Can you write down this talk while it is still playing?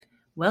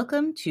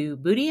Welcome to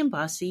Booty and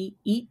Bossy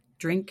Eat,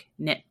 Drink,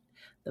 Knit,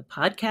 the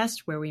podcast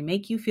where we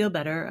make you feel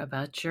better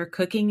about your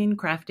cooking and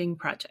crafting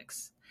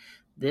projects.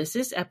 This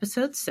is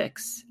episode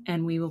 6,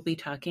 and we will be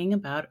talking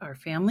about our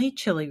family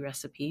chili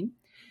recipe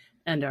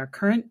and our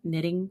current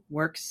knitting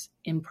works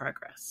in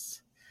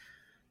progress.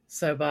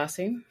 So,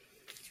 Bossy, do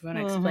you want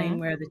to explain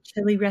where the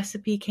chili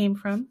recipe came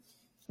from?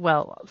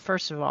 Well,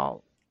 first of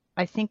all,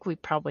 I think we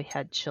probably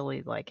had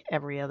chili like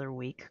every other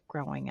week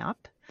growing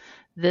up.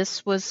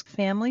 This was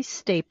family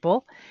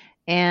staple,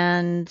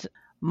 and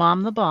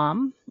Mom the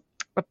Bomb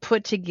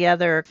put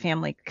together a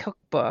family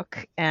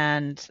cookbook,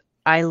 and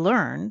I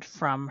learned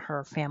from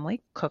her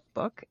family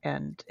cookbook,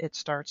 and it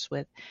starts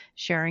with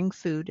sharing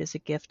food is a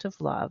gift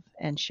of love,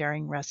 and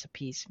sharing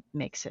recipes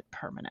makes it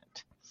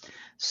permanent.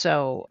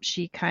 So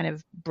she kind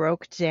of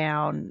broke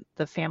down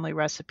the family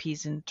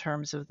recipes in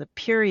terms of the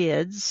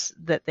periods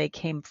that they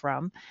came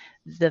from.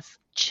 The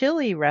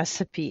chili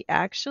recipe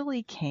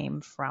actually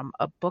came from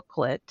a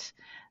booklet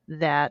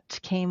that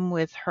came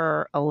with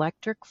her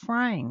electric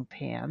frying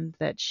pan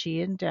that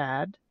she and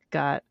Dad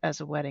got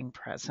as a wedding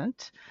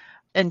present.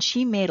 And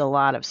she made a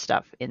lot of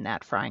stuff in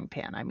that frying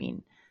pan. I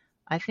mean,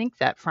 I think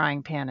that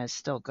frying pan is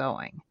still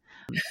going.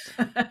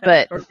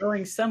 But or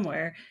going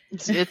somewhere.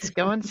 It's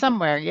going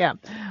somewhere, yeah.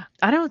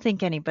 I don't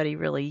think anybody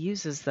really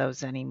uses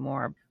those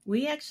anymore.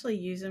 We actually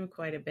use them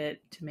quite a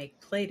bit to make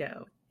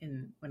Play-Doh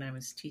when I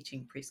was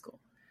teaching preschool.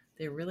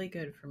 They're really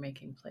good for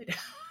making Play-Doh.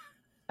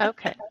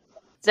 Okay.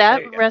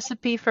 That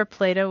recipe for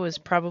Play-Doh was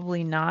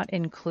probably not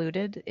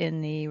included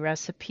in the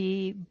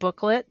recipe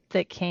booklet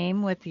that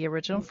came with the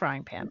original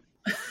frying pan.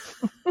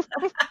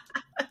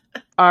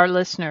 Our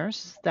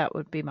listeners, that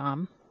would be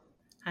Mom.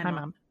 Hi,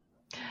 Mom.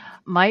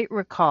 Might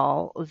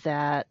recall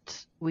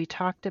that we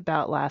talked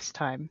about last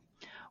time,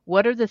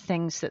 what are the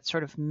things that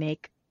sort of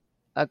make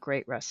a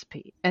great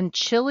recipe? And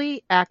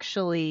chili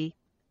actually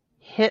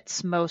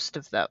hits most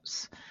of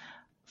those.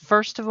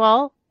 First of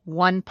all,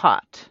 one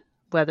pot,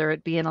 whether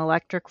it be an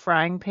electric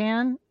frying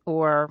pan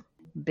or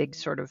big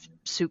sort of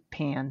soup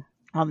pan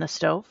on the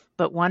stove,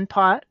 but one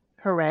pot,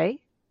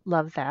 hooray,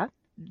 love that.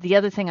 The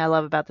other thing I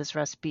love about this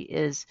recipe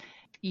is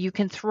you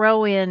can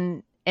throw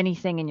in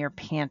anything in your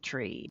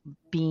pantry,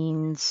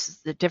 beans,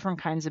 the different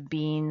kinds of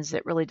beans.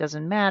 It really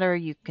doesn't matter.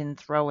 You can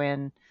throw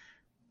in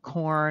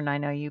corn. I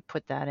know you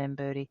put that in,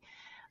 Booty.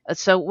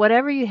 So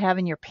whatever you have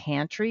in your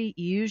pantry,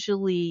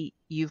 usually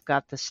you've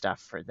got the stuff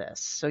for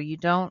this. So you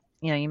don't,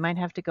 you might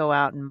have to go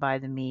out and buy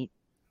the meat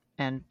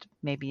and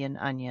maybe an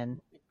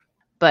onion,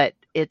 but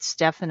it's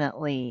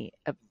definitely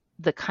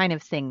the kind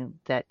of thing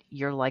that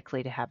you're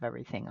likely to have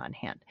everything on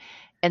hand.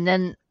 And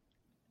then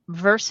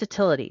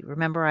versatility.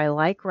 Remember, I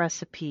like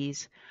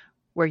recipes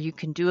where you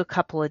can do a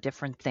couple of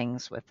different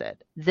things with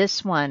it.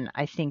 This one,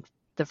 I think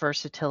the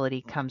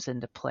versatility comes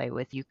into play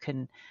with. You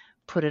can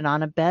put it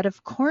on a bed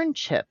of corn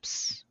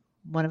chips,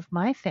 one of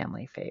my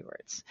family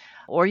favorites,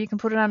 or you can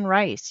put it on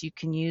rice. You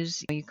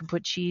can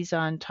put cheese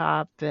on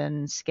top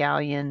and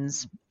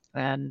scallions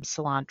and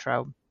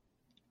cilantro.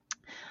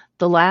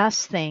 The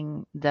last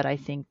thing that I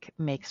think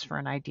makes for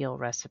an ideal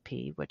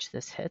recipe, which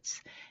this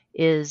hits,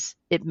 is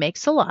it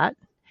makes a lot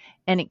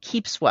and it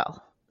keeps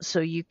well.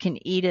 So you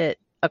can eat it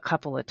a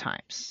couple of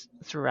times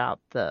throughout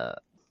the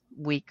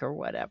week or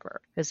whatever,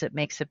 because it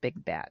makes a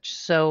big batch.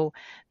 So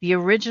the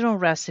original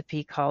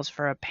recipe calls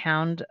for a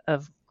pound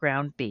of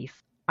ground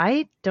beef.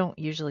 I don't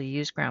usually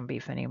use ground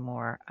beef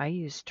anymore. I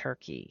use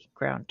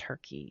ground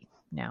turkey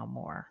now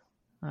more.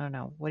 I don't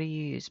know. What do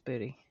you use,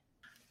 Booty?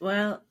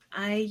 Well,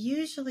 I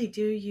usually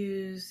do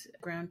use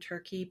ground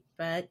turkey,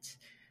 but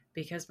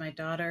because my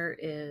daughter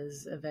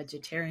is a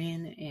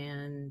vegetarian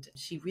and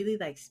she really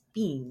likes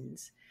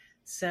beans,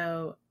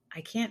 so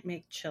I can't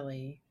make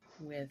chili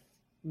with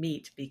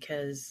meat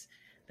because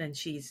then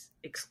she's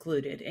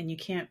excluded. And you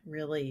can't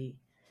really,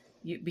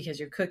 because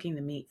you're cooking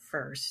the meat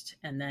first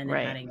and then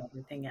adding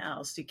everything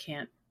else. You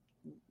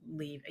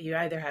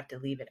either have to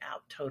leave it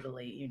out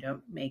totally. You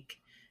don't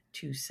make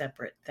two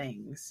separate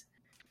things.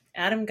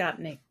 Adam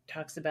Gopnik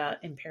talks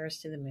about in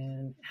Paris to the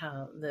Moon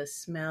how the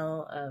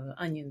smell of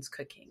onions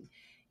cooking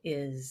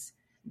is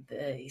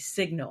the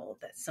signal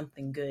that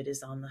something good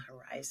is on the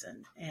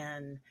horizon.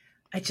 And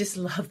I just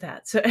love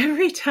that. So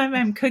every time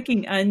I'm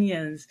cooking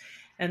onions,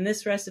 and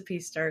this recipe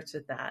starts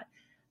with that,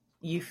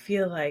 you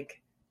feel like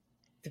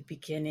the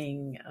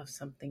beginning of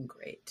something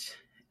great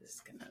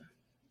is going to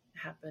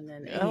happen.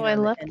 And I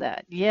love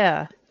that.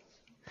 Yeah.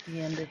 The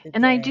end of the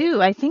and day.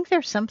 I think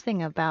there's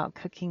something about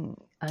cooking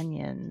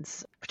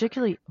onions,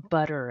 particularly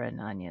butter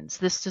and onions.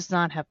 This does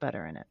not have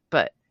butter in it,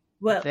 but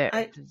you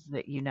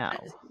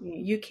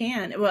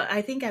can. Well,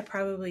 I think I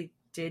probably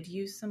did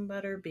use some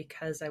butter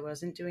because I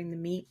wasn't doing the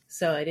meat,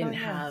 so I didn't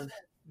have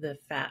the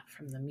fat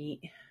from the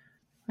meat.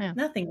 Yeah.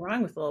 Nothing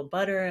wrong with a little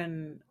butter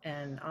and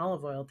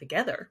olive oil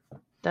together.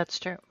 That's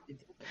true.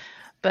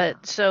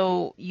 But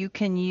so you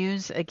can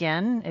use,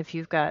 again, if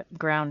you've got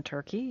ground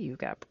turkey, you've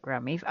got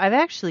ground beef. I've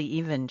actually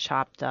even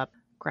chopped up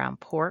ground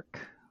pork,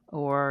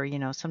 or,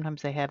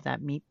 sometimes they have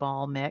that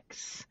meatball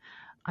mix.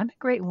 I'm a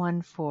great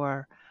one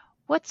for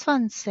what's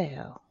on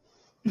sale.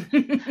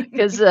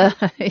 because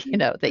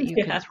that you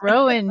can Yeah.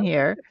 throw in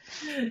here.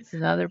 It's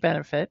another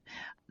benefit.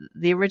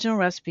 The original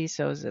recipe,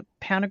 so is a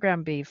pound of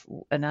ground beef,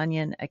 an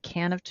onion, a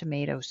can of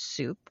tomato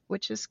soup,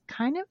 which is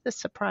kind of the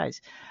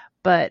surprise,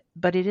 but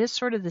it is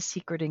sort of the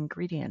secret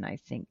ingredient, I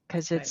think,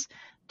 because Right. it's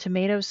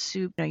tomato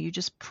soup. You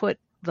just put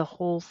the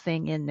whole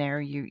thing in there.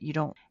 You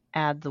don't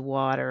add the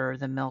water or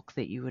the milk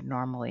that you would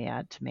normally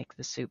add to make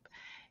the soup.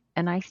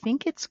 And I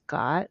think it's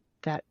got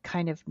that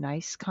kind of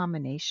nice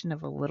combination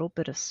of a little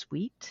bit of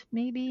sweet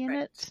maybe in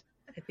Right. it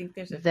I think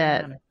there's a fair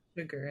that, amount of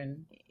sugar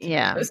in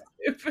yeah, tomato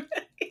soup.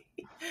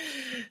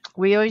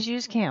 we always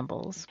use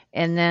Campbell's.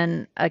 And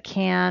then a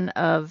can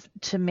of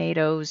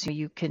tomatoes.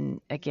 You can,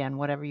 again,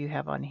 whatever you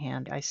have on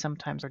hand. I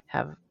sometimes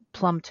have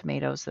plum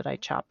tomatoes that I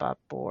chop up,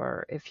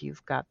 or if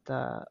you've got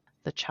the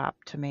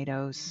chopped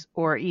tomatoes,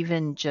 or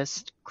even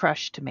just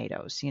crushed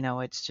tomatoes.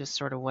 It's just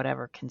sort of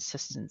whatever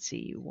consistency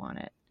you want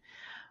it.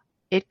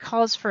 It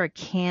calls for a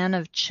can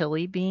of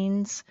chili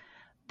beans,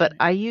 but Right.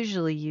 I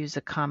usually use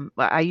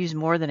I use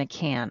more than a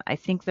can. I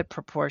think the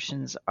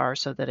proportions are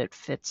so that it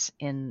fits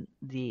in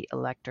the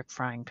electric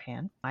frying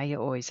pan. I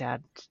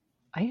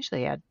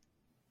usually add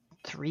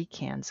 3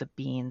 cans of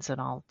beans, and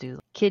I'll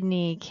do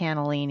kidney,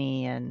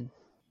 cannellini, and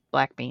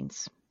black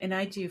beans. And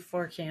I do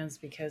 4 cans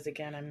because,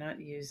 again, I'm not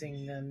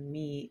using the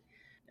meat.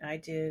 I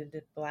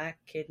did black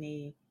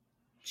kidney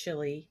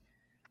chili,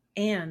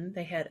 and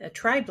they had a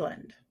tri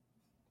blend.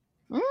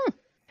 Mm.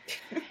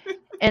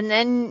 And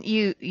then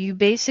you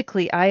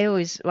basically, I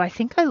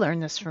think I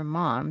learned this from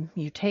mom.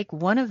 You take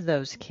one of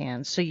those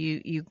cans, so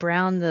you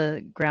brown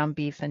the ground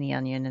beef and the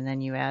onion, and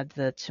then you add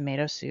the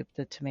tomato soup,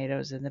 the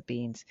tomatoes and the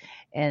beans,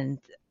 and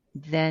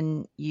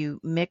then you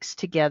mix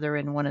together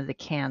in one of the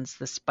cans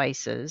the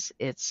spices.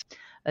 It's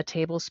a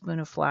tablespoon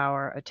of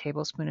flour, a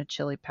tablespoon of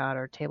chili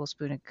powder, a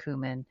tablespoon of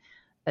cumin,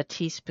 a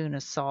teaspoon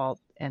of salt,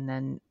 and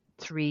then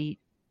 3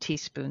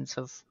 teaspoons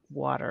of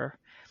water.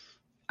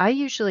 I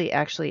usually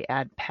actually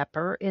add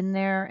pepper in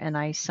there, and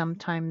I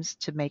sometimes,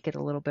 to make it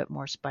a little bit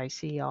more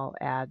spicy, I'll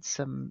add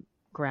some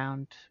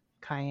ground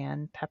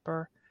cayenne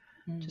pepper,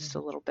 just a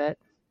Mm. little bit.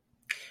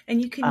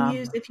 And you can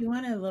use, Um, if you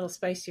want it a little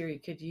spicier, you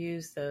could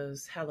use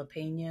those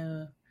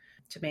jalapeno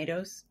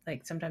tomatoes.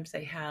 Like sometimes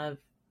they have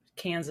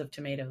cans of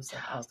tomatoes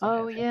that also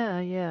oh have it. yeah,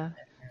 yeah,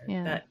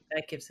 yeah,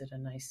 That gives it a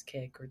nice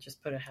kick, or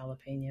just put a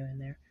jalapeno in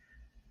there.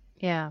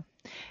 yeah.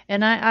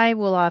 And I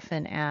will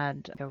often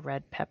add a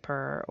red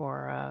pepper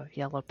or a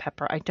yellow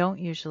pepper.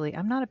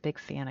 I'm not a big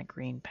fan of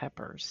green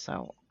peppers,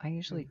 so I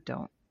usually Mm.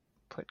 don't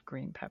put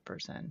green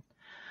peppers in.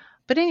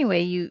 But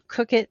anyway, you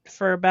cook it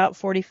for about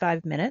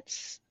 45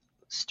 minutes,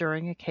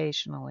 stirring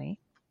occasionally,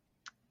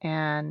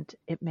 and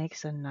it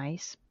makes a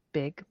nice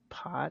big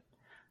pot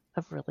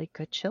of really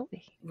good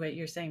chili. What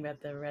you're saying about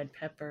the red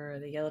pepper or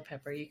the yellow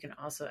pepper, you can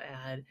also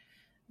add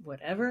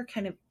whatever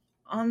kind of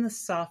on the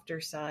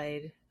softer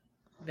side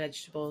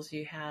vegetables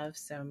you have.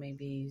 So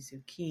maybe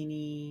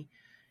zucchini,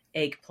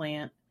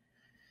 eggplant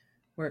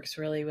works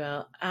really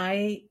well.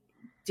 I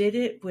did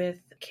it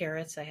with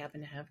carrots. I happen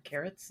to have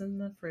carrots in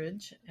the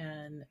fridge,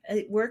 and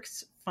it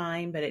works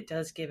fine, but it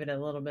does give it a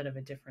little bit of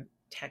a different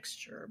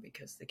texture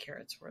because the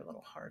carrots were a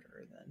little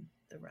harder than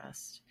the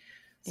rest.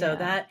 So Yeah.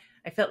 that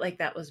I felt like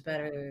that was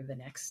better the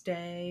next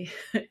day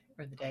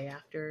or the day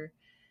after.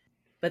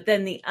 But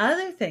then the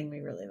other thing we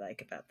really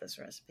like about this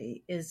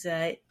recipe is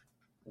that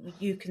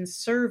you can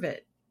serve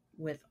it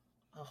with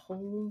a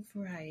whole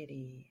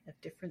variety of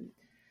different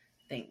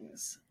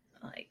things,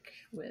 like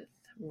with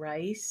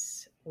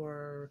rice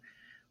or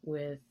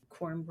with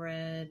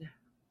cornbread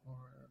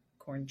or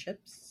corn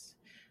chips.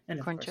 And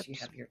of Corn course, you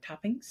chips. have your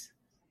toppings.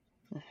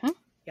 Hmm.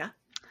 Yeah,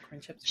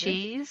 corn chips are good.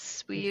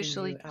 Cheese. We You can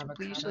usually do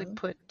we usually avocado.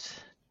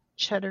 put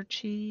cheddar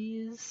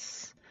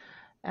cheese,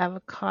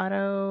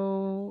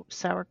 avocado,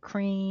 sour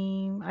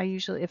cream.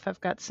 If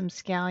I've got some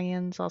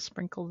scallions, I'll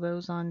sprinkle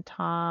those on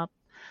top.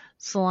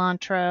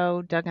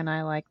 Cilantro. Doug and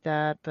I like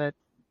that, but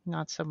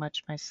not so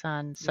much my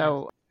son.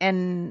 Yeah.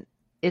 And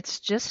it's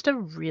just a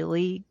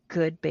really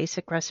good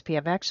basic recipe.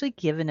 I've actually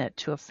given it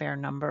to a fair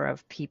number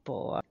of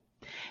people.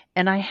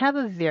 And I have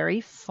a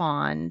very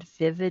fond,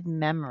 vivid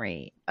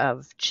memory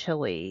of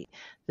chili.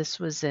 This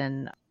was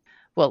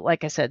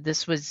like I said,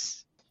 this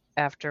was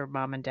after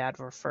mom and dad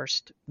were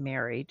first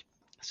married.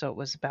 So it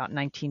was about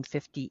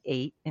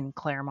 1958 in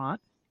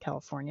Claremont,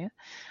 California.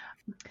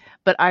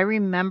 But I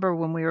remember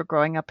when we were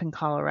growing up in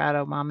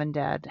Colorado, mom and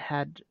dad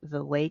had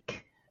the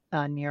lake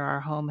near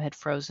our home had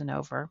frozen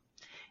over,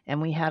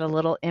 and we had a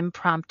little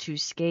impromptu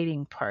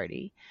skating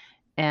party.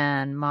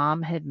 And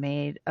mom had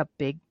made a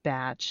big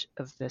batch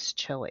of this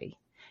chili,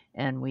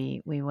 and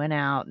we went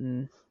out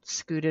and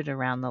scooted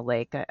around the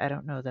lake. I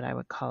don't know that I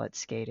would call it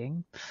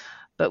skating,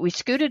 but we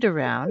scooted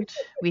around.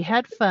 We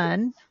had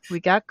fun. We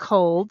got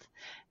cold,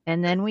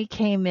 and then we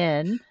came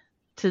in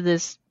to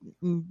this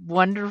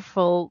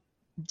wonderful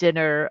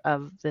dinner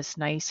of this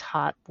nice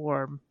hot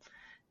warm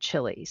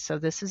chili. So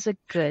this is a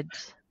good.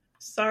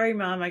 Sorry,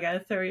 Mom, I got to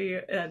throw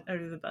you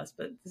under the bus,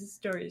 but this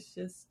story is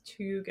just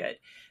too good.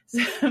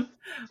 So,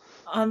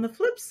 on the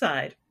flip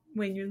side,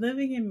 when you're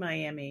living in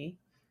Miami,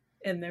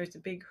 and there's a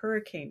big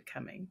hurricane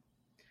coming.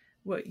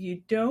 What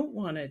you don't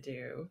want to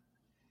do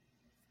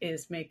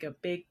is make a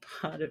big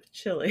pot of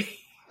chili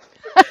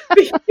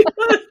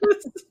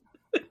because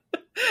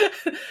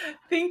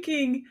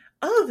thinking,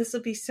 oh, this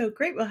will be so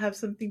great. We'll have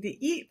something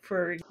to eat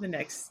for the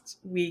next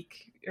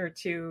week or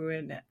two,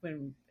 and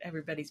when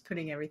everybody's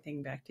putting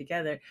everything back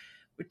together.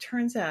 It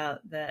turns out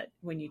that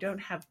when you don't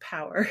have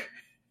power,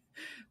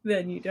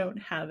 then you don't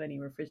have any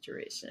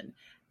refrigeration,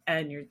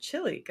 and your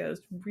chili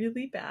goes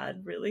really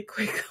bad really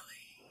quickly.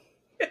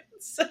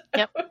 so,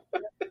 Yep.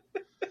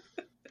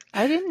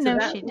 I didn't so know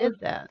that she was, did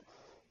that.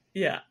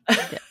 yeah.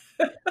 Yeah.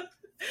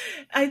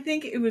 I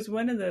think it was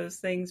one of those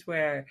things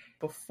where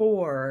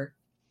before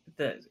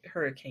the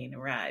hurricane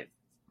arrived,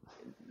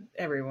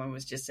 everyone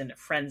was just in a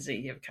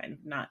frenzy of kind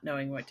of not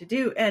knowing what to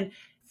do. And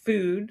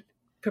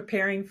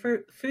preparing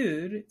for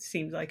food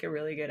seemed like a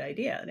really good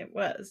idea, and it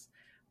was,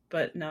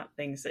 but not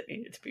things that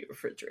needed to be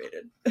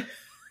refrigerated.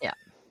 Yeah.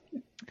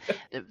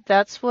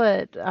 That's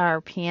what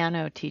our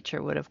piano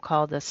teacher would have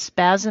called a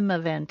spasm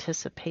of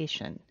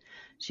anticipation.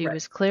 She Right.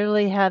 was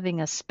clearly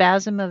having a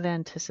spasm of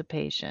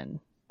anticipation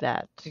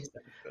that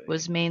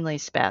was Exactly. mainly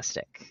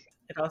spastic.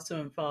 It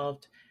also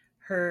involved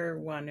her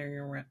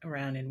wandering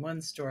around in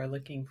one store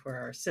looking for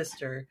our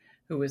sister,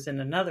 who was in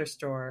another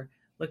store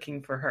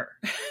looking for her.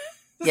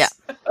 Yeah.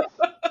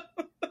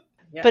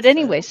 Yeah, But so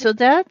anyway, so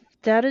that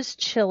is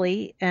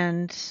chili,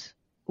 and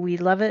we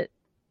love it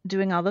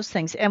doing all those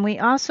things. And we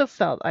also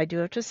felt, I do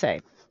have to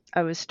say,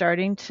 I was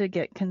starting to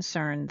get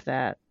concerned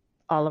that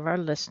all of our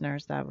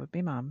listeners, that would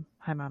be mom,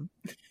 hi mom,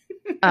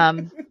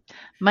 um,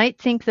 might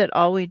think that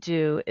all we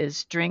do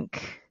is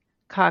drink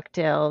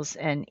cocktails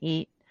and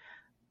eat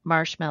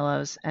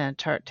marshmallows and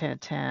tart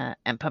tatin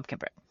and pumpkin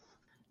bread.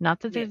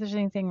 Not that yeah, there's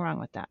anything wrong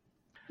with that.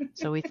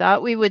 So we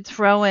thought we would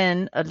throw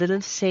in a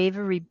little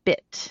savory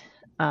bit.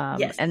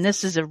 And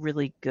this yes, is a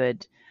really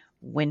good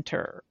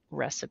winter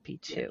recipe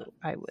yeah, too,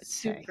 I would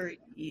say.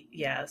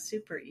 yeah,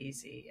 super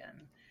easy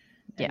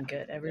Yeah. and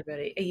good.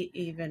 Everybody,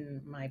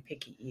 even my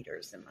picky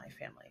eaters in my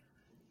family,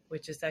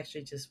 which is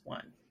actually just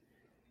one,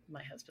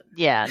 my husband.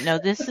 Yeah, no,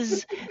 this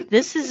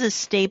is a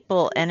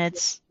staple, and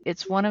it's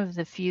one of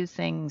the few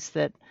things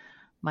that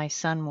my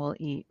son will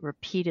eat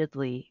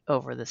repeatedly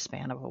over the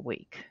span of a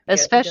week,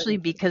 Yeah, he especially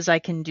doesn't. because I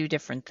can do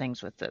different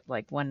things with it.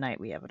 Like one night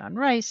we have it on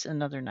rice,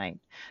 another night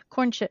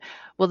corn chip.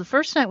 Well, the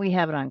first night we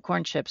have it on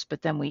corn chips,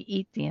 but then we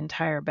eat the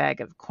entire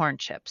bag of corn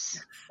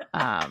chips.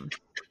 Um,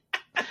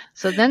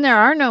 so then there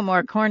are no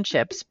more corn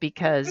chips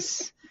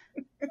because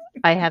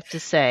I have to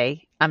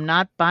say I'm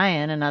not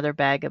buying another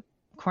bag of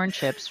corn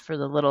chips for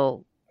the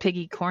little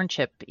piggy corn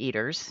chip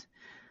eaters.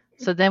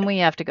 So then we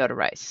have to go to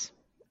rice.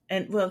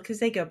 And well, because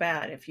they go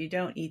bad if you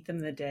don't eat them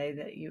the day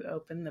that you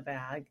open the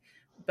bag.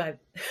 But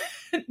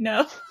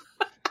no.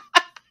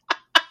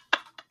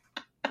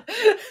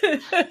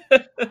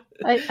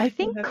 I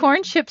think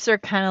corn chips are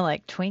kind of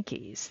like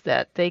Twinkies,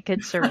 that they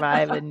could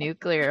survive a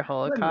nuclear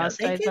Well, no,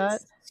 holocaust, I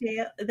thought.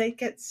 they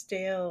get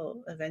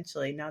stale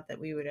eventually. Not that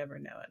we would ever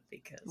know it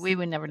We because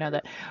would never know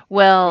they're that.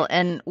 Well, yeah.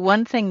 and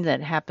one thing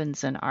that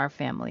happens in our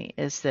family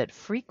is that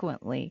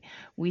frequently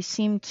we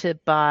seem to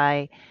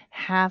buy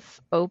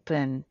half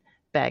open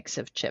bags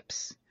of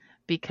chips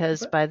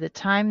because What? by the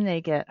time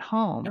they get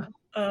home,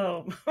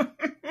 Oh,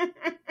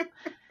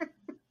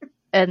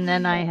 and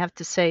then I have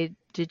to say,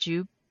 did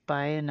you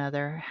buy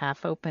another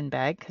half open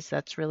bag? Because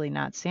that's really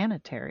not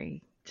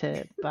sanitary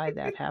to buy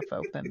that half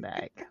open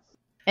bag.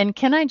 And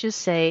can I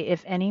just say,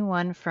 if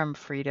anyone from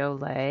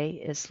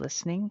Frito-Lay is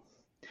listening,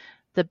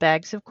 the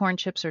bags of corn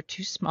chips are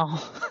too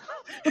small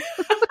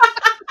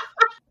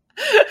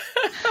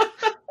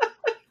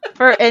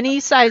for any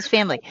size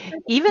family.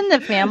 Even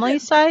the family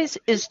size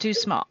is too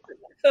small.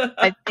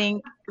 I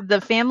think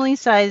the family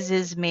size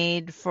is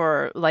made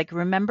for, like,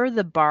 remember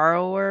the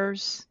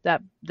Borrowers,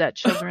 that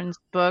children's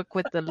book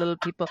with the little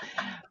people?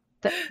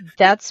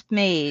 That's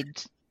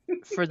made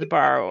for the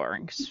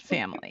Borrowers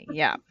family.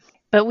 Yeah.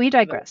 But we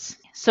digress.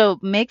 So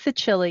make the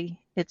chili.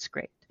 It's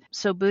great.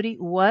 So Booty,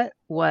 what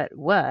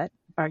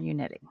are you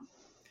knitting?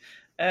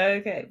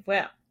 Okay,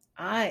 well,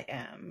 I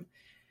am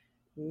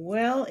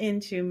well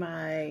into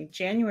my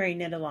January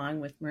knit along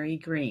with Marie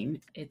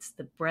Green. It's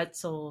the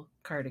Bretzel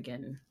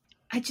cardigan.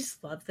 I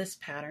just love this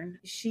pattern.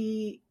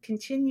 She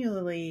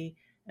continually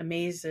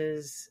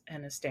amazes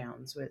and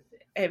astounds with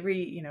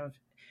every,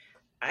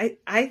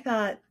 I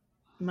thought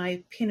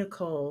my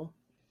pinnacle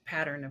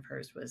pattern of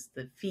hers was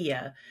the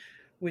Fia,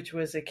 which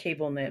was a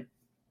cable knit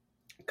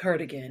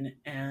cardigan,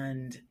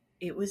 and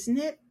it was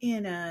knit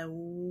in a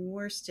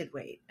worsted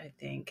weight, I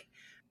think,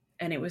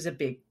 and it was a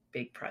big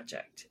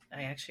project.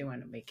 I actually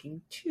wound up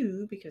making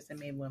two because I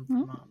made one for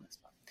Mm, mom as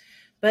well.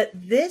 But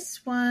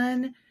this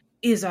one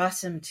is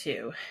awesome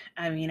too.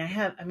 I mean,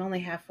 I'm only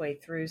halfway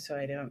through, so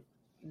I don't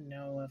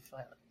know if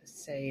I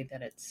say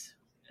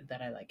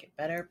that I like it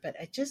better, but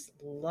I just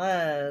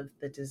love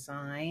the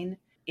design.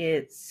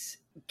 It's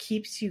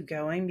keeps you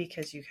going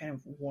because you kind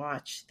of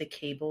watch the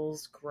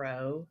cables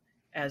grow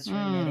as you're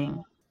mm,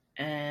 knitting.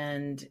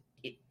 And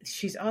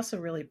she's also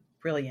really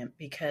brilliant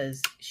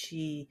because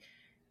she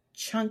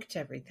chunked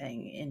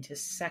everything into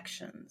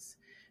sections.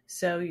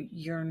 So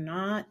you're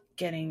not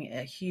getting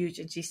a huge,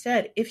 and she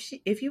said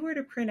if you were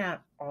to print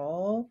out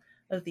all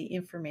of the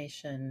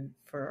information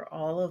for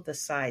all of the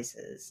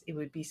sizes, it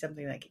would be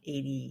something like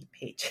 80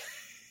 pages.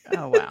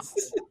 Oh, wow.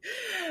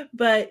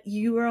 But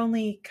you were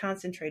only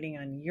concentrating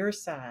on your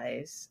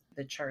size,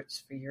 the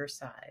charts for your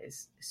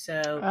size.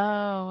 So,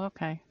 Oh,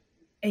 okay.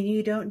 and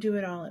you don't do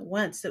it all at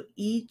once. So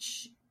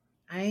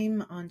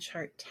I'm on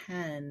chart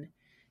 10,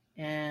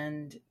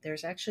 and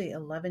there's actually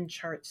 11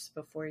 charts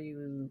before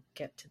you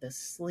get to the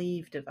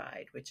sleeve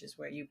divide, which is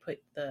where you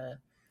put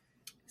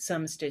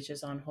some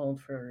stitches on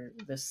hold for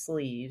the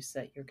sleeves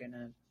that you're going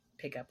to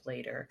pick up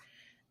later.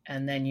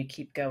 And then you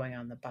keep going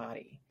on the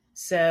body.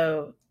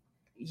 So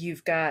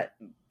you've got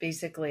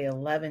basically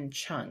 11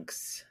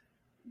 chunks.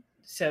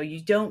 So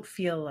you don't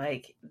feel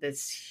like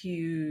this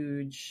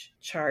huge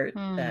chart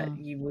that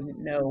you wouldn't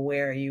know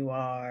where you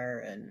are.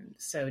 And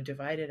so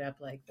divided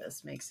up like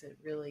this makes it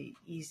really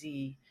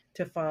easy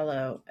to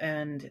follow.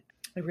 And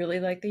I really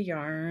like the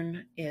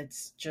yarn.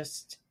 It's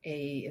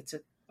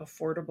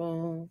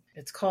affordable.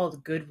 It's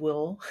called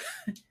Goodwill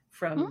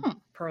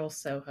from Pearl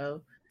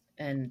Soho.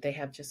 And they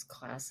have just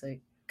classic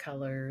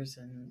colors.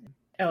 And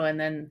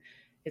then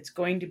it's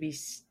going to be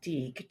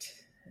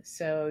steeked.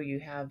 So you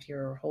have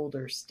your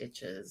holder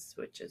stitches,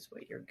 which is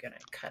what you're going to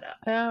cut up.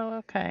 Oh,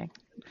 okay.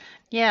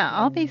 Yeah,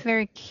 I'll be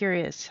very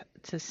curious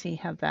to see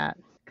how that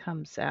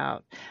comes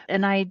out.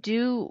 And I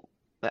do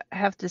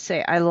have to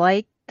say, I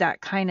like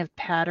that kind of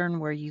pattern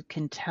where you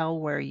can tell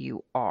where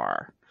you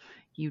are.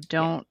 You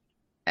don't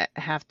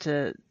have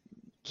to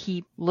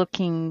keep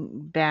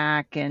looking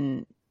back,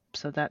 and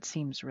so that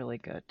seems really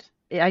good.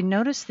 I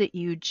noticed that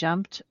you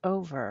jumped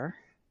over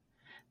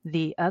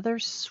the other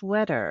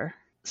sweater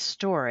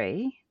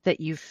story that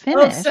you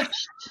finished. I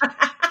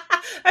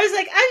was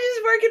like, I'm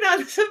just working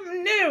on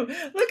something new.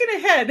 Looking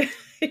ahead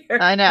here.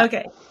 I know.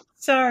 Okay.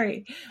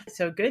 Sorry.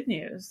 So good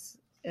news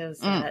is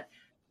that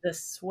the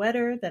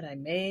sweater that I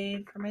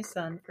made for my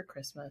son for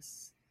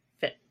Christmas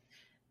fit.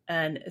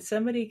 And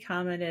somebody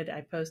commented,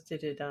 I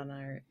posted it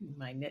on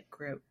my knit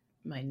group,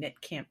 my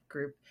knit camp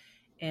group,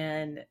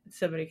 and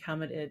somebody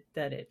commented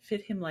that it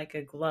fit him like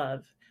a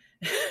glove.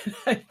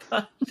 I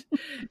thought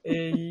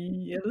a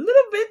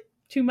little bit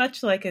too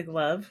much like a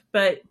glove,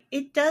 but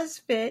it does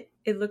fit.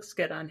 It looks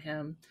good on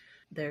him.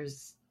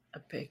 There's a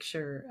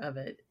picture of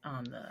it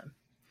on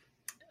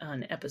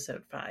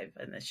episode 5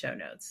 in the show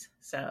notes.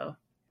 So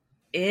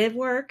it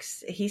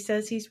works. He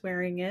says he's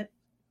wearing it.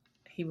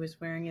 He was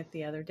wearing it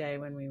the other day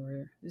when we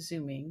were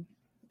Zooming.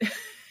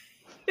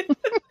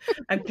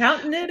 I'm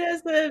counting it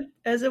as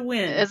a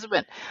win. As a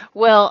win.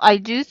 Well, I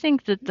do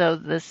think that though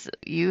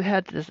you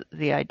had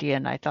the idea,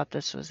 and I thought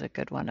this was a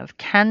good one of,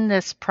 can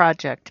this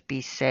project be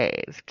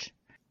saved?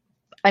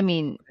 I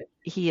mean,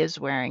 he is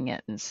wearing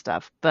it and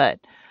stuff, but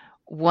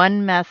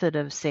one method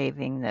of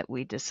saving that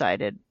we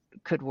decided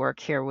could work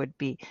here would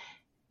be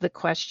the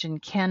question,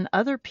 can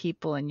other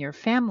people in your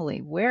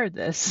family wear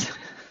this?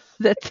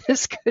 That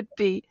this could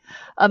be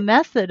a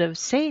method of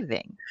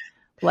saving.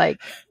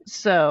 Like,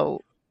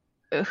 so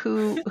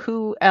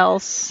who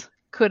else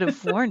could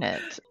have worn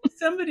it?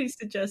 Somebody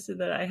suggested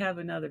that I have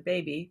another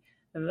baby,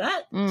 and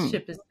that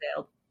ship has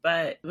sailed.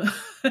 But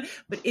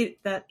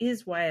that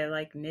is why I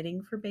like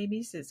knitting for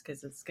babies, is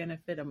because it's going to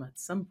fit them at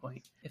some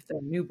point if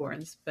they're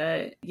newborns.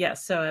 But yeah,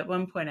 so at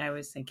one point I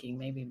was thinking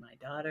maybe my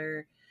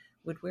daughter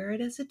would wear it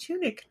as a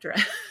tunic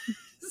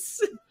dress.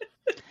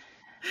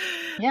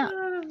 Yeah,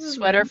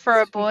 sweater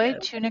for a boy,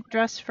 tunic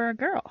dress for a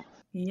girl.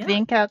 Yeah.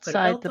 Think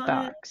outside the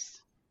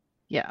box.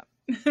 Yeah.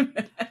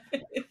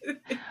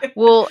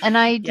 Well, and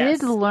I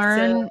did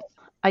learn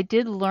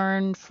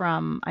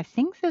from, I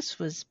think this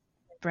was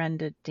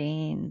Brenda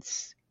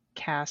Dane's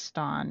Cast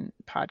On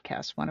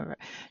podcast,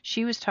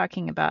 she was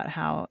talking about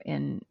how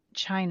in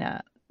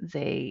China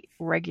they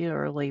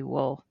regularly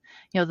will,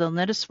 they'll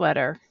knit a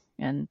sweater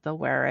and they'll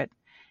wear it,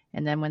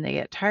 and then when they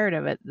get tired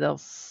of it, they'll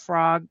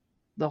frog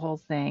the whole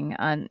thing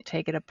and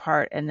take it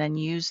apart and then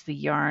use the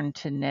yarn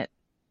to knit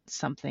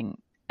something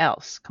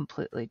else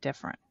completely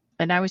different.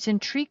 And I was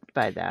intrigued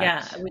by that.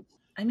 Yeah,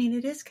 I mean,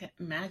 it is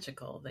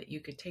magical that you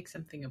could take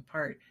something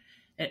apart,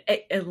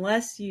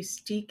 unless you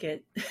steek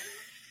it.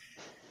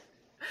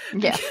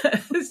 Yeah.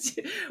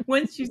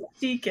 Once you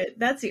steek it,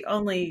 that's the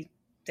only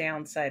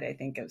downside I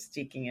think of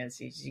steeking is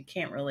you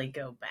can't really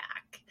go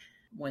back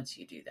once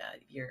you do that.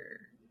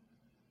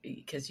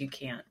 Because you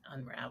can't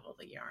unravel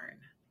the yarn.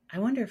 I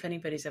wonder if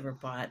anybody's ever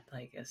bought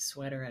like a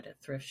sweater at a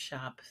thrift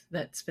shop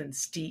that's been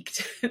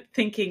steeked,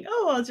 thinking,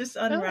 "Oh, I'll just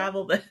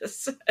unravel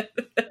this."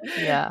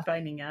 Yeah.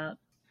 Finding out,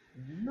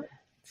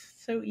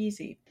 so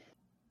easy.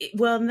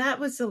 Well, and that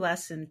was the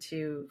lesson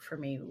too for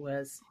me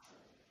was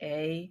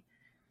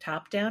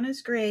top down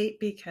is great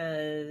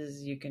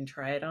because you can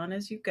try it on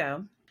as you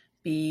go.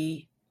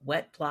 B,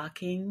 wet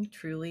blocking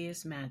truly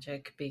is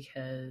magic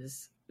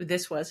because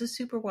this was a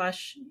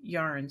superwash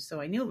yarn,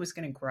 so I knew it was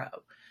going to grow,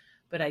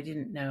 but I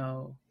didn't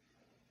know.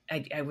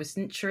 I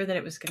wasn't sure that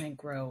it was going to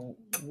grow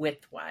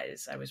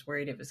width-wise. I was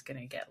worried it was going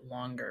to get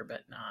longer,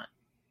 but not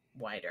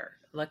wider.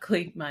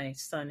 Luckily, my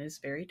son is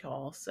very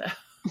tall, so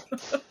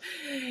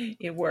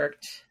it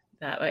worked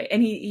that way.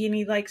 And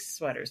he likes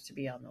sweaters to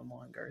be on the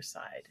longer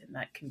side, and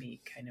that can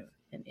be kind of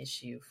an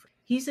issue.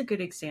 He's a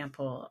good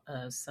example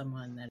of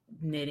someone that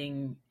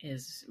knitting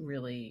is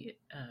really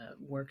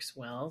works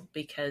well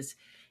because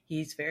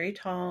he's very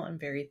tall and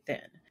very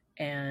thin,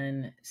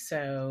 and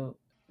so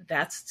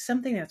that's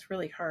something that's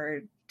really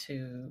hard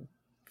to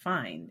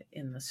find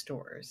in the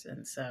stores.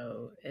 And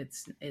so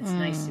it's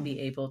nice to be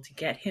able to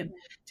get him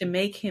to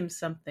make him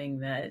something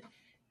that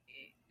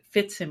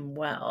fits him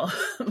well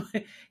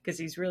because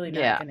he's really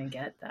not going to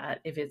get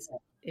that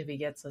if he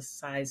gets a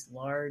size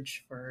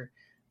large for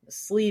the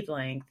sleeve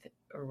length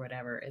or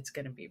whatever, it's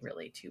going to be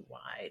really too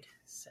wide.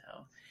 So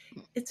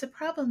it's a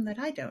problem that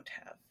I don't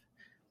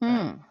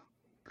have.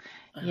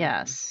 But,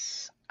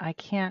 yes, I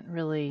can't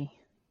really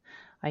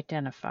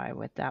identify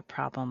with that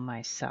problem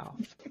myself.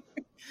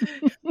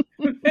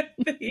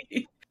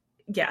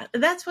 Yeah,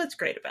 that's what's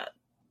great about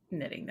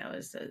knitting, though,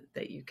 is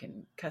that you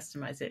can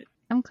customize it.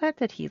 I'm glad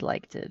that he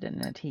liked it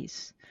and that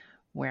he's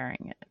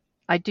wearing it.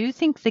 I do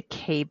think the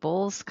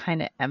cables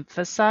kind of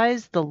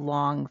emphasize the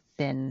long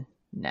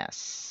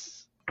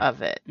thinness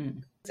of it.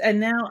 And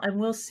now I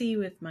will see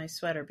with my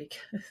sweater,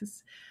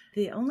 because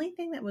the only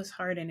thing that was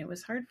hard, and it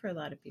was hard for a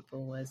lot of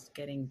people, was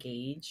getting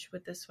gauge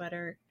with the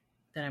sweater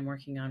that I'm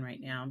working on right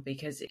now,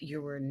 because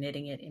you were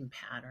knitting it in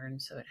pattern,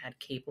 so it had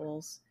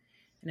cables,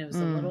 and it was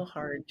a little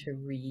hard to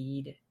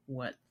read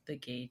what the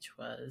gauge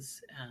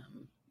was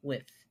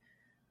with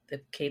the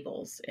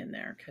cables in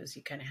there, because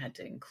you kind of had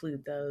to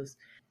include those.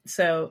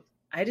 So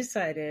I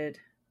decided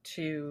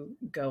to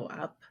go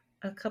up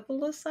a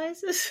couple of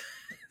sizes.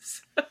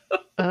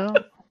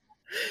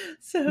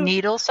 So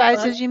needle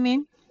sizes, you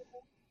mean?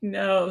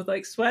 No,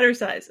 like sweater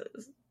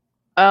sizes.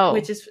 Oh,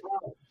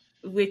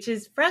 which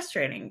is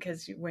frustrating,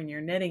 because when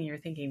you're knitting, you're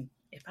thinking,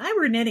 if I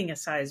were knitting a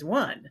size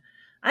 1,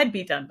 I'd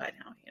be done by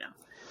now, you know.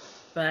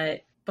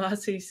 But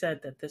Bossy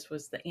said that this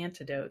was the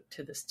antidote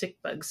to the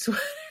stick bug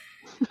sweater.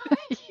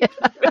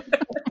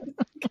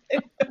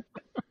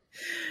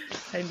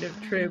 Kind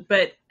of true.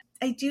 But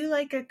I do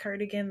like a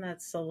cardigan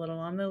that's a little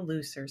on the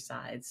looser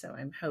side. So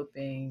I'm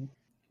hoping.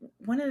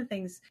 One of the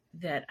things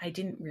that I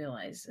didn't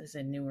realize as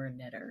a newer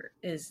knitter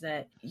is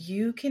that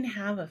you can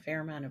have a fair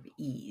amount of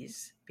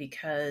ease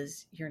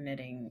because you're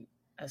knitting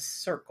a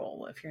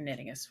circle if you're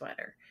knitting a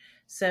sweater.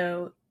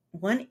 So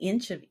 1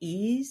 inch of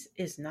ease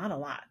is not a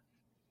lot.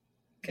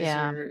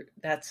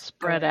 That's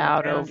spread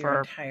out over your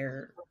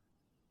entire.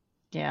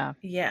 Yeah.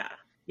 Yeah.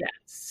 Yeah.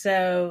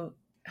 So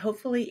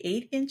hopefully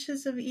 8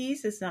 inches of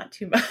ease is not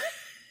too much.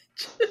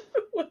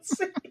 We'll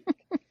see.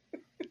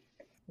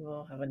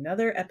 We'll have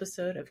another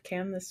episode of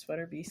Can This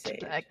Sweater Be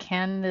Saved?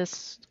 Can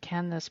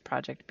this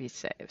project be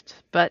saved?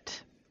 But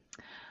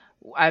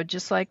I would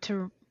just like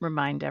to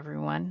remind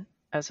everyone,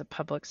 as a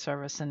public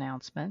service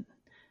announcement,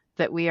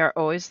 that we are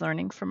always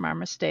learning from our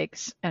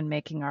mistakes and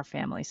making our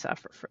family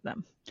suffer for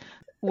them.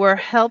 We're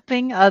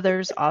helping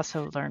others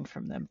also learn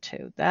from them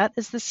too. That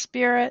is the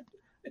spirit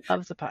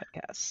of the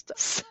podcast.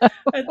 So.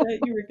 I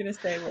thought you were going to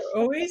say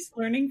we're always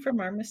learning from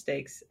our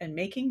mistakes and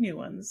making new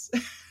ones.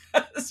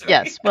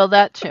 Yes, well,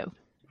 that too.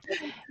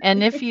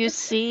 And if you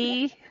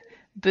see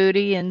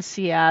Booty in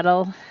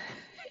Seattle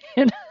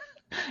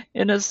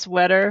in a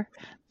sweater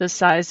the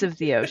size of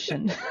the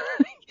ocean,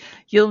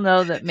 you'll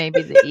know that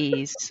maybe the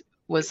ease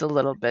was a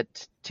little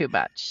bit too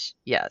much.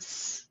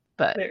 Yes,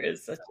 but there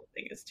is such a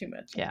thing as too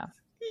much. Yeah.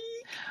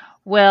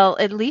 Well,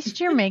 at least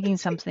you're making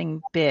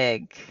something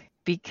big,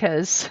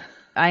 because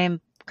I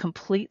am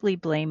completely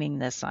blaming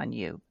this on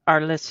you, our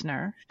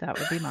listener. That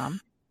would be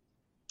Mom.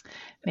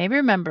 Maybe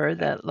remember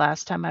that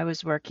last time I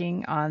was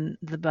working on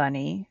the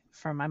bunny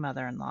for my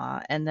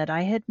mother-in-law, and that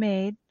I had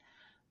made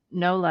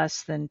no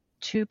less than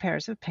 2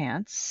 pairs of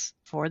pants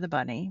for the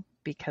bunny,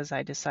 because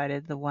I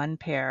decided the one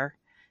pair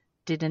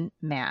didn't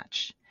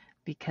match,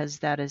 because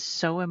that is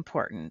so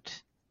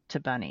important to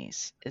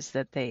bunnies, is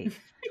that they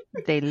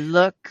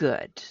look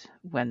good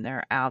when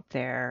they're out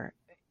there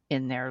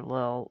in their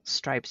little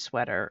striped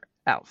sweater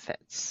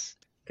outfits.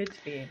 Good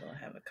to be able to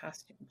have a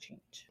costume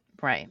change.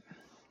 Right.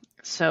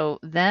 So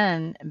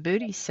then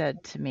Booty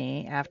said to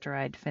me, after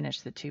I'd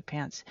finished the 2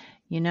 pants,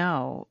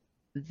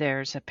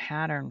 there's a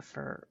pattern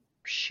for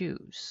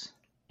shoes.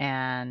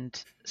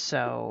 And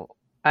so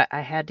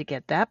I had to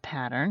get that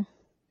pattern.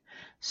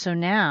 So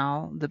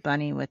now the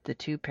bunny with the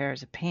 2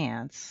 pairs of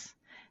pants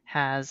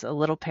has a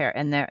little pair.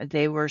 And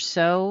they were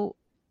so,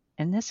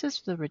 and this is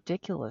the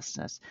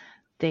ridiculousness,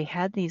 they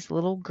had these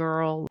little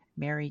girl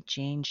Mary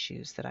Jane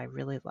shoes that I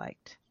really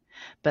liked.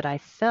 But I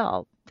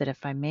felt that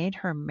if I made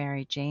her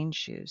Mary Jane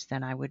shoes,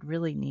 then I would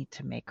really need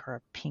to make her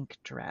a pink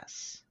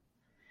dress.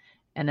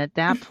 And at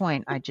that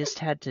point, I just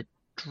had to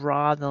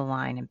draw the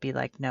line and be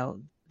like,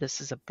 no,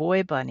 this is a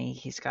boy bunny.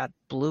 He's got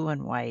blue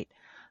and white.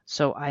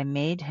 So I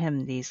made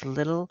him these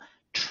little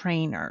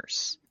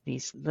trainers,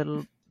 these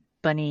little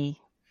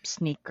bunny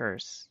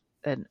sneakers.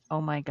 And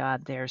oh my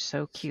God, they're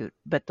so cute.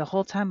 But the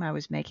whole time I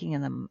was making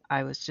them,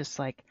 I was just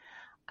like,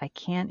 I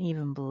can't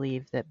even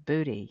believe that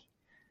Booty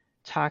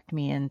talked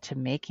me into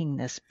making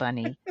this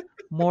bunny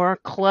more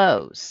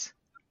clothes.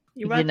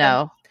 You're You welcome.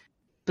 know,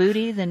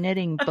 Booty the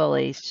knitting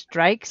bully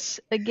strikes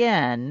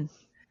again.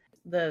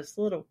 Those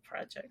little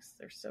projects,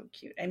 they're so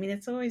cute. I mean,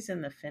 it's always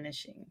in the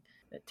finishing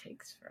that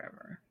takes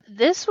forever.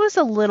 This was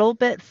a little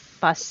bit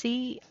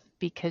fussy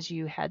because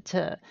you had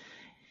to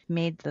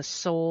made the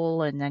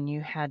sole and then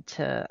you had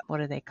to, what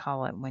do they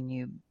call it when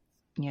you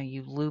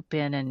loop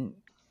in and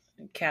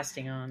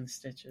Casting on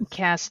stitches.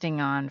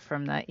 casting on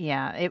from the,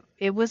 yeah,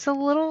 it was a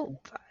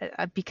little,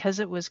 because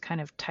it was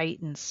kind of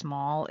tight and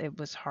small, it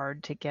was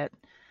hard to get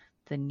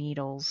the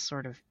needles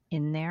sort of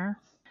in there,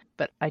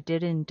 but I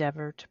did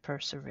endeavor to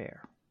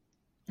persevere.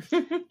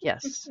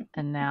 Yes,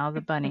 and now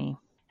the bunny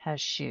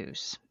has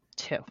shoes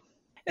too.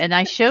 And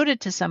I showed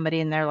it to somebody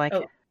and they're like,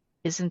 Oh.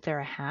 isn't there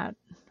a hat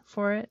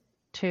for it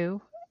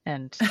too?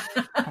 And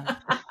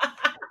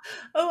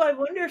Oh, I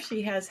wonder if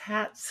she has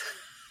hats.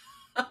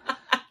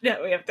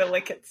 No, we have to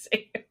look and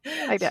see.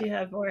 I know. She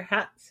had more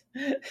hats.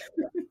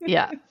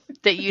 Yeah,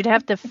 that you'd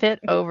have to fit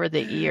over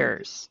the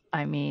ears.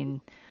 I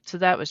mean, so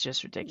that was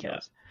just Yeah.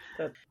 ridiculous.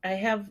 I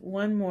have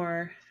one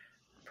more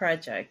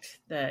project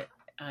that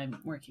I'm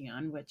working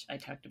on, which I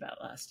talked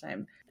about last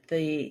time.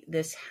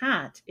 This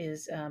hat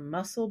is a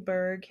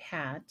Musselburgh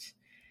hat,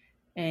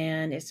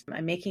 and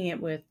I'm making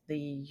it with the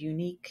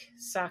unique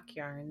sock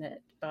yarn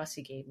that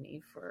Bossy gave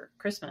me for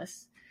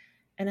Christmas.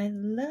 And I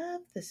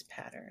love this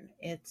pattern.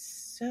 It's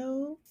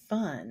so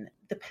fun.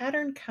 The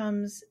pattern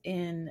comes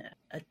in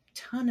a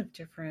ton of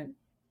different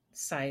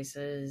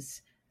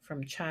sizes,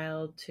 from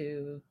child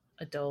to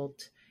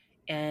adult.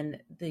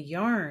 And the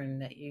yarn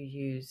that you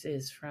use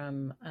is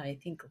from, I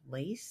think,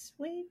 lace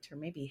weight or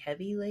maybe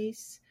heavy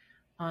lace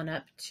on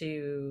up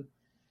to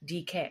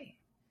DK.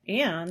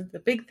 And the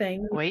big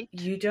thing, Wait.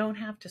 you don't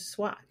have to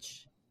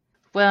swatch.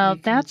 Well,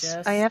 You can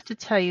I just have to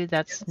tell you,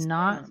 that's cast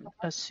not on.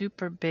 a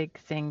super big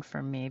thing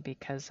for me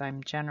because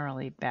I'm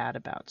generally bad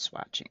about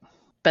swatching.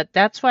 But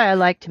that's why I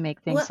like to make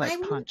Well, things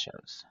like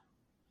ponchos.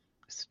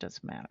 It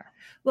doesn't matter.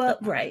 Well,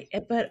 But right.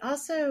 But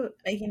also,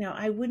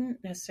 I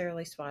wouldn't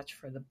necessarily swatch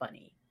for the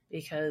bunny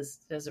because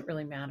it doesn't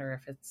really matter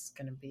if it's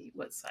going to be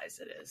what size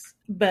it is.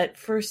 But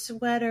for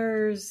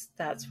sweaters,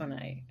 that's when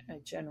I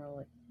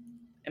generally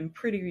am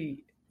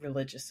pretty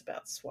religious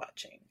about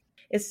swatching.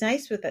 It's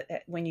nice with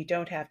it when you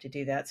don't have to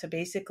do that. So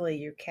basically,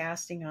 you're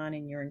casting on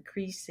and you're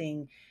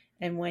increasing.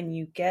 And when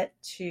you get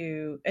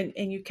to, and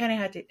you kind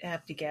of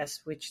have to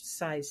guess which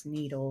size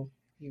needle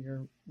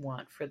you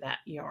want for that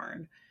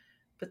yarn,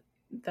 but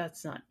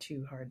that's not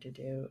too hard to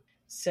do.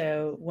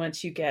 So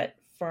once you get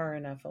far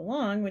enough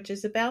along, which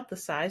is about the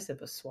size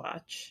of a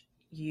swatch,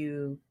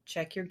 you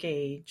check your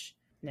gauge.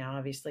 Now,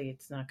 obviously,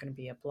 it's not going to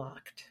be a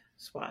blocked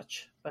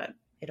swatch, but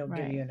it'll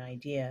give you right, an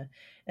idea.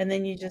 And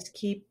then you just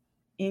keep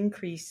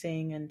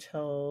increasing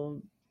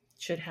until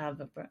it should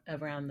have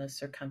around the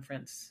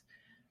circumference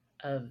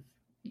of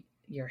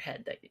your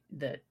head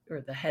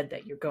or the head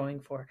that you're going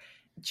for.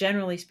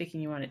 Generally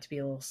speaking, you want it to be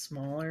a little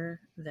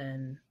smaller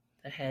than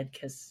the head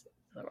because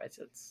otherwise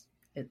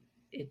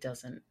it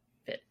doesn't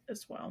fit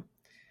as well.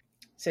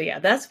 So yeah,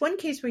 that's one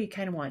case where you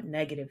kind of want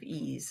negative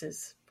ease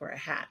is for a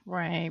hat.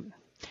 right.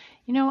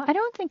 I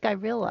don't think I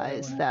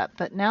realized Otherwise, that,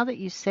 but now that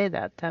you say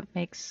that, that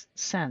makes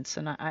sense.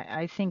 And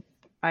I think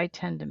I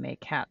tend to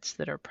make hats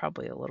that are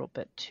probably a little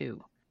bit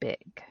too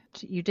big.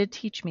 You did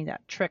teach me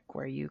that trick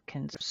where you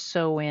can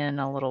sew in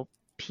a little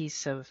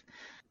piece of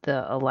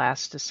the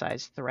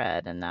elasticized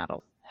thread, and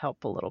that'll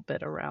help a little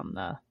bit around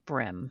the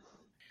brim.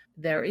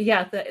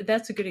 yeah,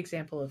 that's a good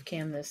example of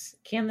can this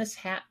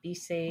hat be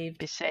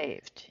Be saved?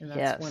 saved. And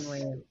that's one way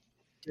Yes. of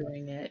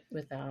doing it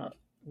without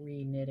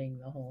re-knitting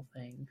the whole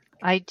thing.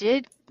 I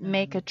did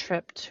make a Um,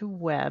 trip to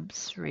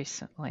Webb's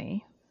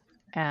recently,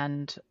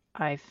 and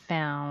I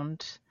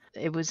found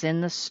it was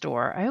in the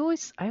store. I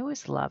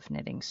always love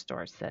knitting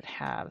stores that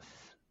have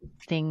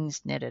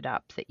things knitted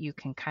up that you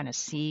can kind of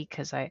see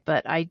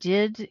but I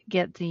did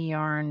get the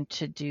yarn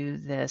to do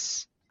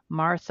this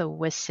Martha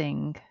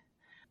Wissing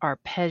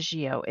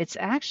arpeggio. It's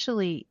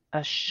actually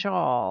a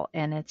shawl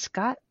and it's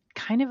got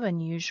kind of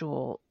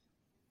unusual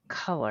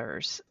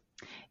colors.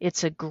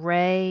 It's a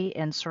gray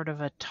and sort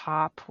of a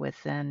top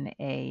within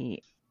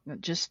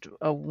just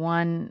a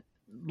one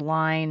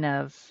line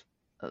of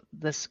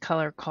this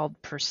color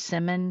called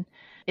persimmon.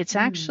 It's mm,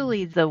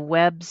 actually the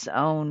Webb's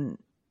own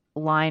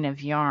line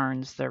of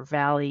yarns. They're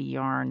Valley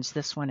yarns.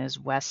 This one is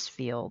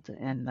Westfield,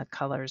 and the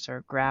colors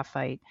are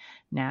graphite,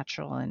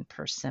 natural, and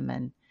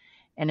persimmon.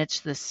 And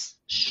it's this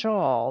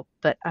shawl,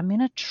 but I'm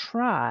going to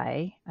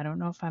try. I don't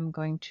know if I'm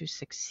going to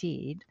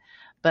succeed,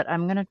 but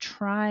I'm going to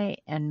try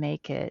and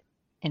make it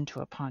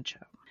into a poncho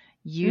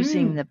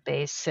using the mm,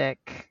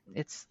 basic.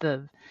 It's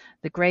the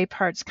gray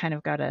part's kind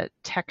of got a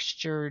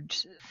textured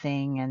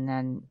thing, and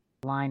then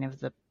line of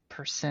the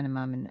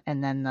persimmon,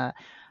 and then the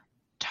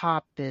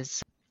top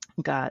is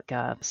got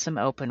some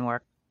open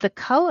work. The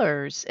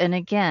colors, and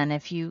again,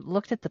 if you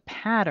looked at the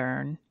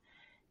pattern,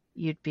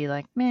 you'd be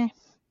like, meh.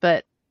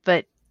 But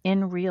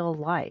in real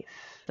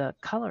life, the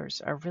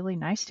colors are really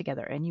nice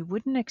together, and you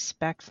wouldn't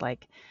expect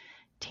like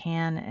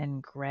tan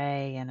and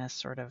gray and a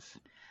sort of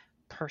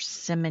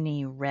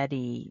persimmony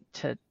ready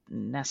to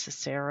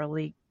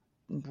necessarily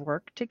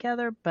work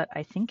together, but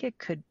I think it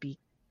could be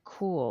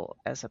cool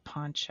as a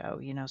poncho,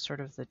 sort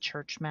of the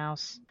church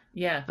mouse.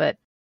 Yeah. But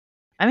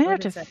I'm gonna have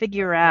What to is that?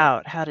 figure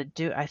out how to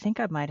do. I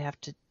think I might have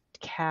to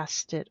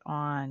cast it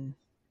on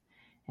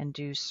and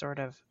do sort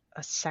of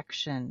a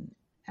section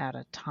at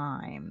a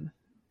time.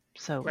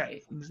 So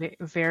Right.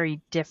 very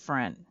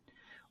different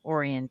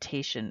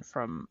orientation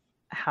from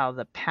how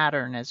the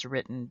pattern is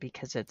written,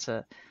 because it's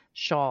a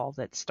shawl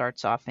that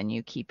starts off and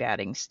you keep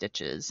adding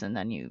stitches and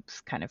then you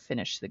kind of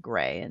finish the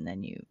gray and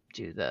then you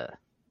do the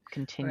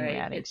continue Right.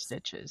 adding It's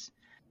stitches.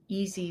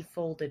 easy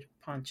folded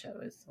poncho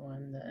is the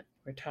one that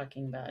we're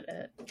talking about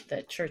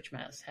that Church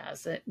Mouse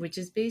has it, which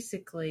is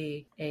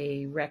basically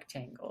a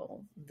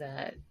rectangle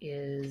that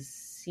is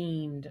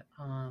seamed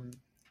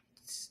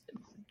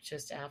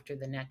just after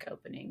the neck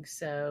opening.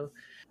 So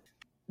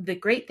the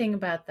great thing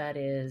about that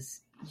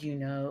is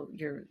your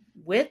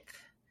width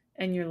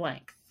and your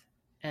length,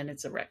 and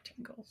it's a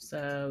rectangle.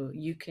 So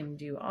you can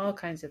do all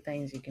kinds of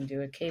things. You can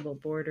do a cable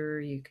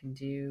border, you can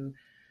do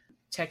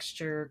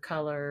texture,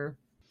 color.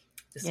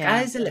 The Yeah.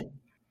 sky's the limit.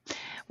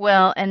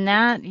 Well, and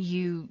that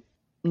you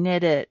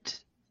knit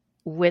it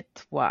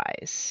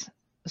widthwise.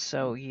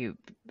 So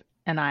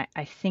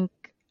I think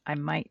I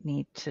might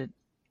need to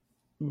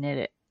knit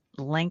it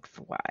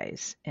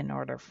lengthwise in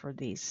order for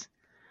these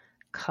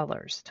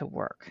colors to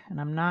work. And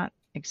I'm not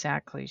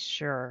exactly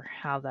sure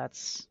how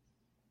that's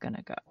going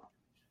to go.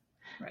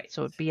 Right.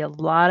 So it'd be a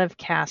lot of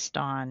cast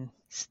on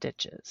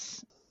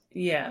stitches.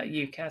 Yeah,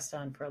 you cast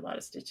on for a lot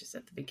of stitches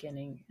at the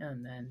beginning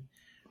and then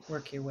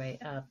work your way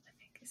up. I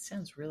think it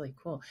sounds really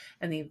cool.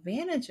 And the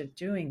advantage of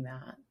doing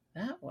that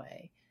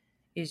way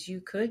is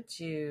you could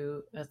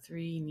do a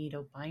 3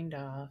 needle bind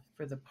off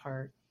for the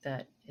part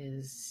that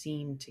is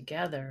seamed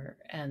together,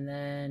 and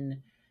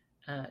then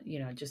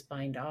just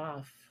bind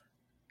off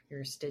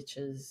your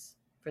stitches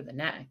for the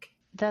neck.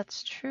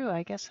 That's true.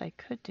 I guess I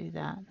could do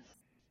that.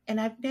 And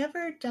I've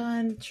never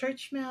done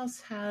Church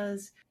Mouse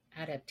has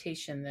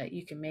adaptation that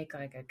you can make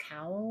like a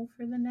cowl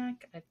for the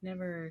neck. I've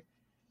never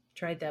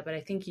tried that, but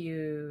I think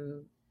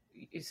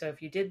so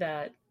if you did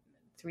that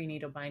 3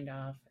 needle bind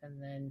off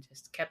and then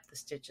just kept the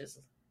stitches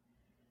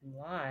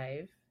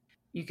live,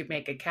 you could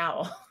make a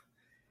cowl.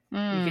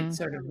 You could Mm.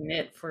 sort of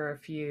knit for a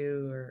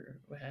few or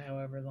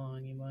however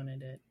long you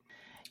wanted it.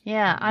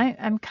 Yeah, Um,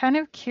 I'm kind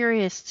of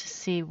curious to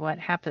see what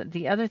happened.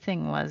 The other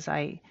thing was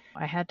I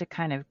had to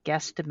kind of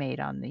guesstimate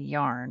on the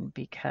yarn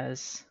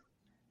because,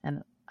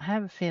 and I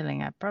have a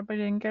feeling I probably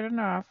didn't get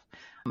enough.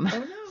 oh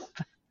no.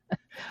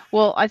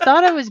 Well, I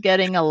thought I was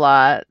getting a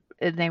lot,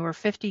 and they were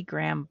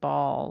 50-gram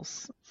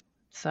balls.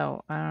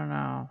 So I don't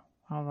know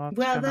how that's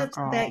Well, gonna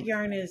that go.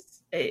 yarn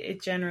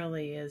it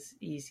generally is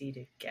easy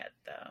to get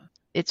though.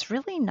 It's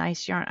really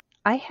nice yarn.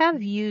 I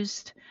have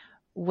used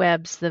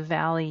Webb's the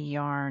Valley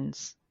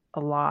yarns a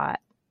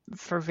lot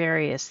for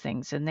various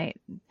things, and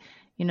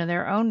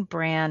their own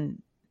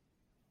brand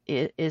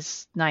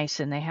is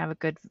nice, and they have a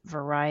good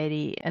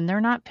variety, and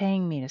they're not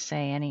paying me to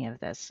say any of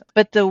this.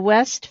 But the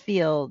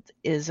Westfield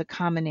is a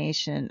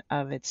combination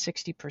of it's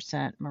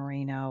 60%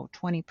 merino,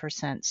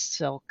 20%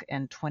 silk,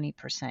 and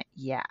 20%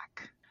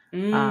 yak.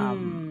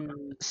 Um,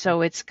 Mm.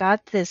 so it's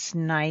got this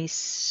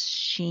nice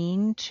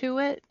sheen to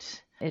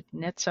it. It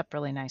knits up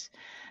really nice.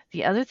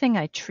 The other thing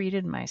I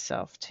treated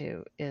myself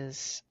to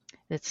is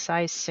it's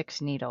size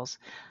 6 needles.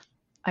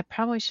 I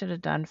probably should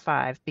have done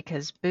 5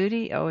 because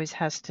Booty always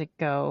has to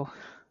go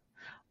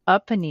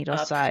up a needle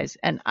Up. size,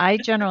 and I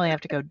generally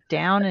have to go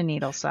down a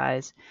needle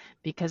size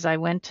because I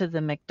went to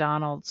the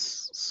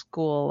McDonald's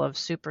school of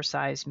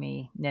supersize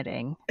me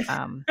knitting.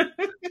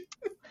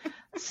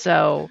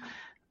 So,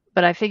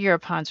 but I figure a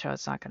poncho,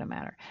 it's not going to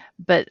matter.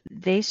 But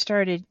they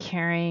started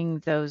carrying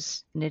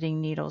those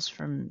knitting needles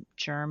from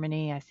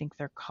Germany. I think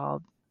they're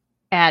called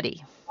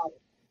Addy.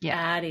 Yeah.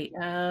 Addy.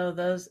 Oh,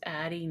 those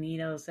Addy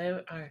needles. They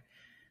are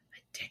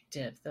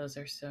addictive. Those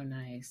are so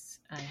nice.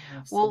 I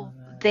have some Well,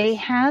 of they those.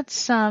 had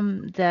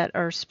some that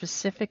are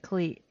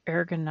specifically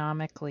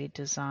ergonomically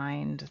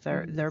designed.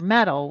 They're Mhm.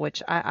 metal,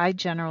 which I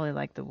generally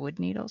like the wood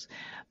needles,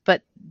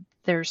 but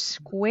they're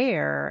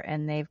square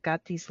and they've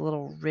got these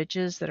little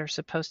ridges that are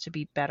supposed to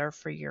be better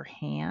for your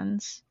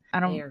hands. I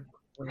They don't are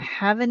great.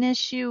 have an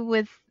issue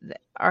with the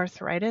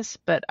arthritis,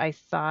 but I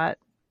thought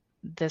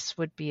this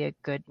would be a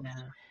good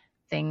Yeah.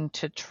 thing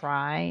to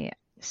try.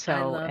 I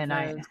So, love and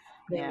I, those.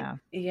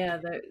 yeah.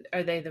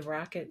 Are they the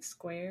rocket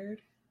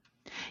squared?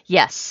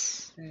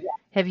 Yes. Right.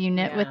 Have you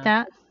knit with Yeah.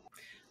 that?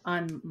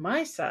 On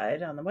my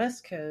side, on the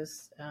West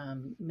Coast,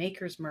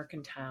 Maker's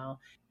Mercantile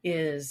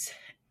is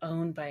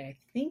owned by, I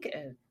think,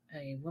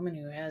 a woman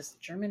who has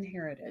German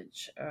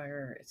heritage.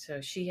 Or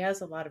so she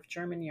has a lot of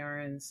German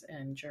yarns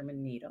and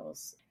German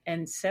needles.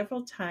 And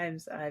several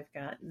times I've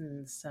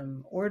gotten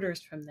some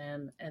orders from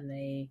them, and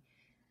they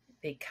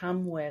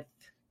come with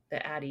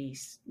the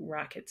Addie's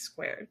Rocket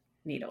Squared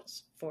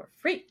needles for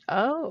free.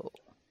 Oh.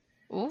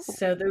 Ooh.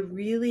 So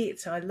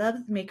I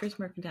love Maker's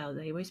Mercantile.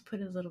 They always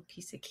put a little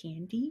piece of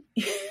candy.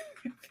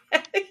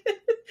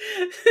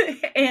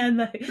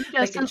 and Who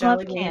like a doesn't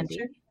love Jolly candy?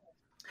 Rancher.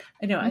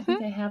 I know. I Hmm.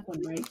 think I have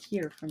one right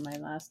here from my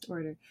last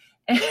order.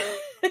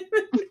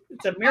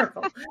 It's a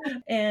miracle.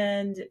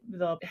 And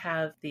they'll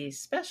have these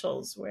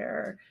specials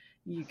where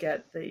you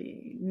get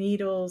the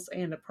needles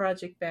and a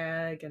project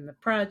bag, and the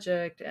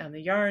project and the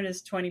yarn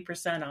is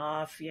 20%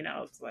 off.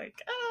 It's like,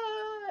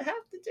 I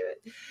have to do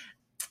it.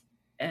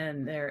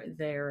 And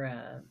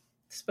their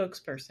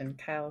spokesperson,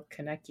 Kyle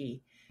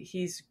Kanecki,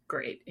 he's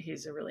great.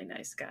 He's a really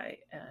nice guy,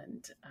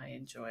 and I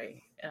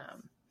enjoy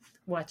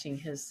watching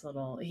his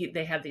little.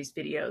 They have these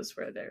videos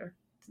where they're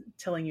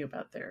telling you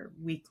about their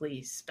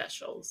weekly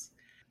specials.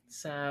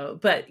 So,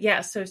 but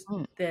yeah, so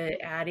Mm. the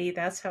Addy,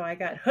 that's how I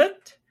got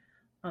hooked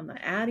on the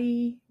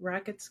Addy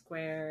Rocket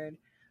Squared.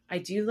 I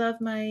do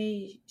love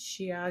my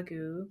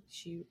Shiogu.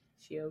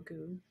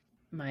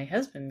 My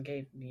husband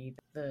gave me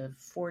the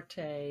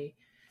Forte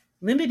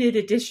limited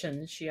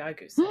edition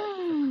Chiago set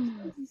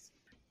for Christmas.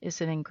 Is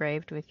it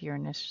engraved with your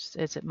initials?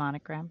 Is it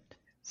monogrammed?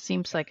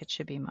 Seems like it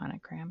should be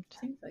monogrammed.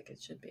 Seems like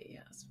it should be,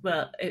 yes.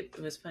 Well, it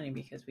was funny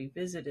because we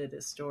visited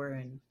a store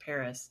in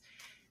Paris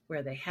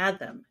where they had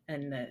them,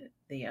 and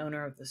the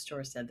owner of the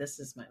store said, "This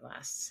is my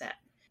last set."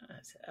 I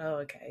said, "Oh,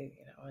 okay."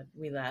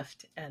 We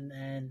left, and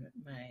then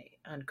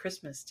on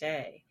Christmas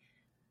Day,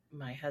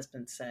 my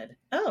husband said,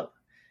 "Oh,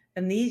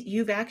 and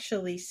you've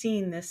actually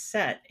seen this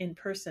set in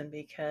person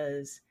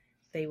because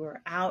they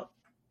were out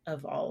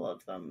of all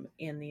of them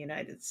in the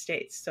United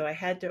States. So I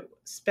had to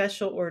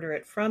special order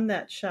it from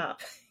that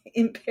shop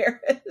in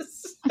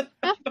Paris."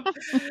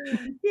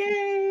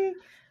 Yay!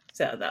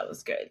 So that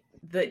was good.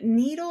 The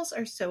needles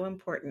are so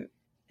important.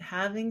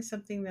 Having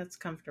something that's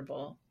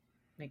comfortable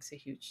makes a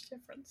huge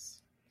difference.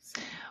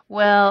 So.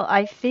 Well,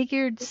 I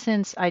figured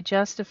since I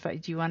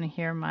justified, do you want to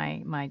hear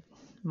my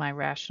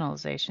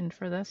rationalization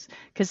for this?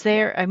 Because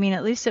Yeah. I mean,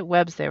 at least at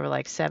Webb's they were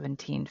like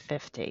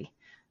 1750.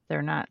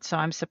 They're not, so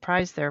I'm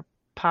surprised they're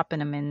popping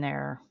them in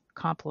there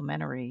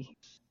complimentary.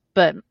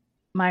 But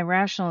my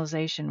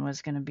rationalization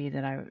was going to be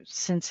that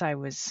since I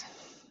was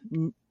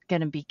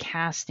going to be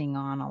casting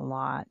on a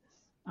lot,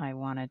 I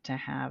wanted to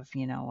have,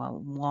 a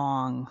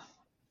long,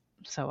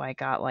 so I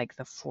got like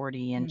the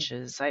 40 Mm.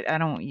 inches. I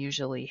don't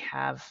usually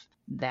have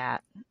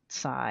that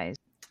size.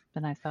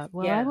 But I thought,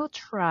 well, I Yeah. will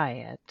try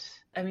it.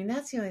 I mean,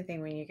 that's the only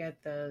thing when you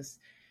get those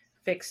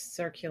fixed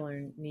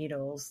circular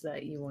needles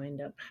that you wind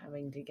up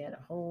having to get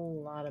a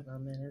whole lot of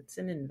them, and it's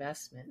an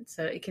investment.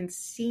 So it can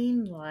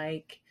seem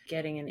like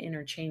getting an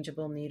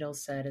interchangeable needle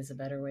set is a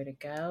better way to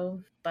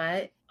go,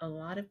 but a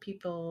lot of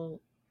people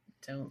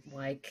don't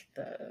like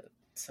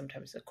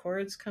sometimes the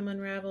cords come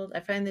unraveled. I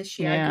find the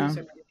Yeah. Shiagus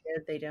are pretty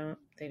good.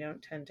 They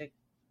don't tend to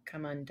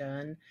come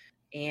undone.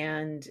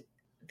 And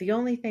the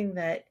only thing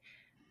that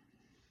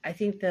I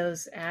think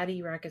those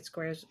Addy Rocket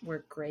Squares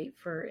were great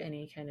for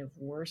any kind of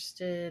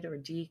worsted or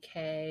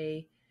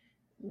DK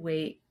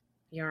weight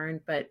yarn,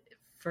 but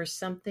for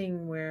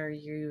something where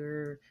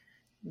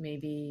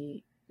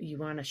maybe you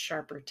want a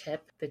sharper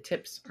tip, the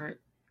tips aren't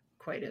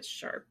quite as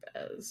sharp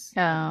as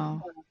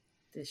Oh,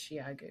 the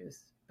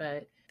Chiagos,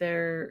 but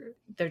they're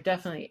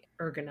definitely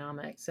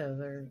ergonomic, so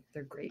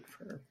they're great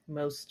for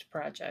most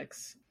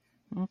projects.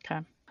 okay.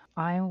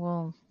 I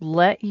will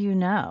let you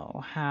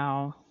know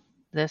how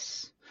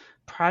this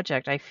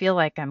project, I feel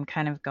like I'm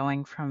kind of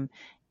going from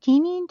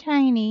teeny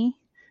tiny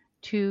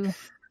to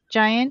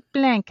giant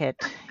blanket,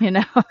 Well,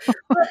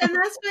 and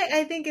that's why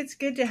I think it's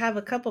good to have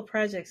a couple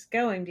projects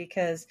going,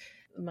 because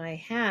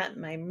my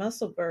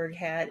Musselburgh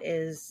hat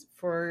is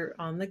for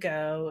on the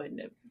go,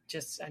 and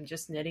I'm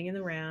just knitting in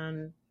the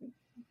round,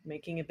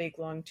 making a big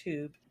long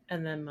tube,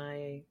 and then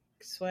my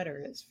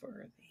sweater is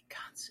for the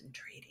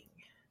concentrating.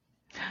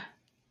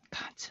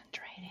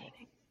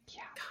 Concentrating.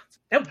 Yeah.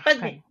 Don't bug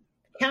Okay. me.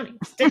 Counting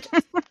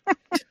stitches.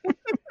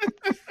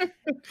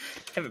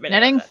 Everybody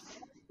loves Knitting. that.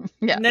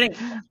 Yeah. Knitting.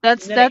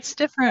 That's Knitting. that's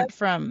different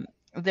from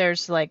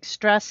there's like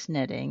stress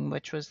knitting,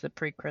 which was the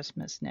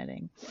pre-Christmas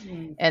knitting.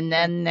 Mm. And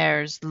then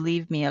there's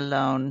leave me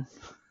alone.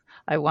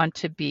 I want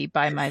to be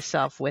by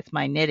myself with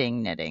my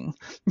knitting.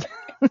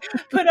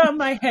 Put on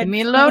my Leave me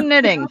headphones. alone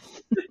knitting.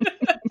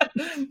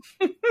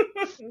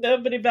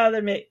 Nobody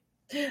bother me.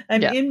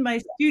 I'm Yeah. in my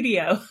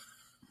studio.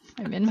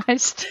 I'm in my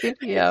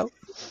studio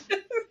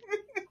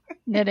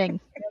knitting.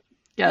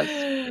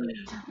 Yes.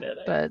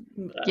 But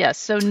yes,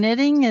 so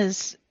knitting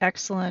is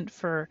excellent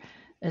for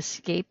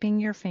escaping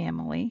your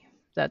family.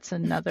 That's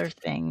another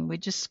thing. We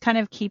just kind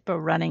of keep a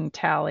running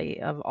tally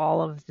of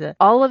all of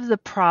the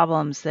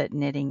problems that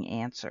knitting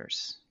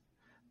answers. Oh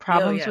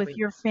Problems yeah, with we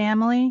your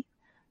family,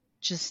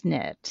 just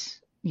knit,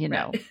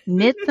 right.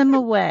 knit them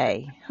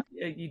away.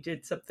 You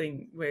did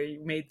something where you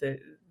made the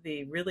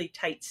really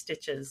tight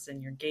stitches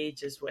and your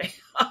gauge is way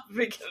off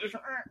because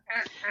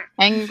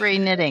Angry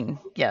knitting.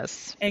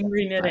 Yes.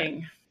 angry I,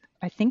 knitting.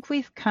 I think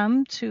we've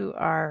come to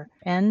our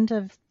end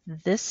of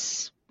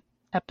this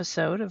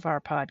episode of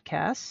our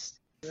podcast.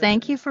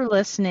 Thank you for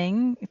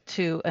listening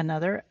to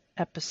another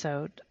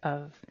episode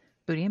of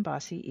Booty and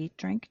Bossy Eat,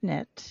 Drink,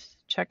 Knit.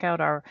 Check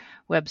out our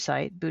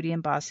website,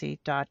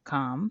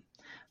 bootyandbossy.com,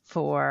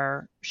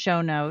 for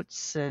show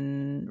notes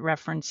and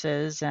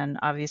references and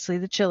obviously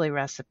the chili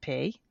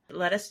recipe.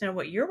 Let us know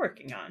what you're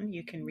working on.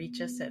 You can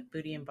reach us at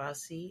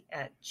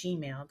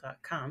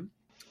bootyandbossy@gmail.com.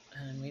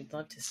 And we'd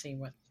love to see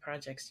what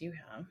projects you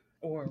have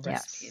or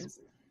recipes.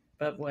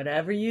 But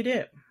whatever you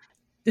do,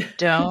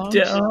 don't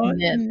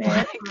knit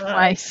like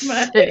my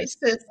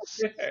sister.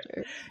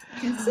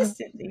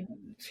 Consistently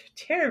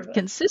terrible.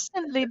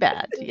 Consistently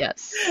bad,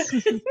 yes.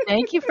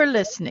 Thank you for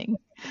listening.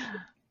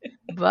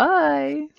 Bye.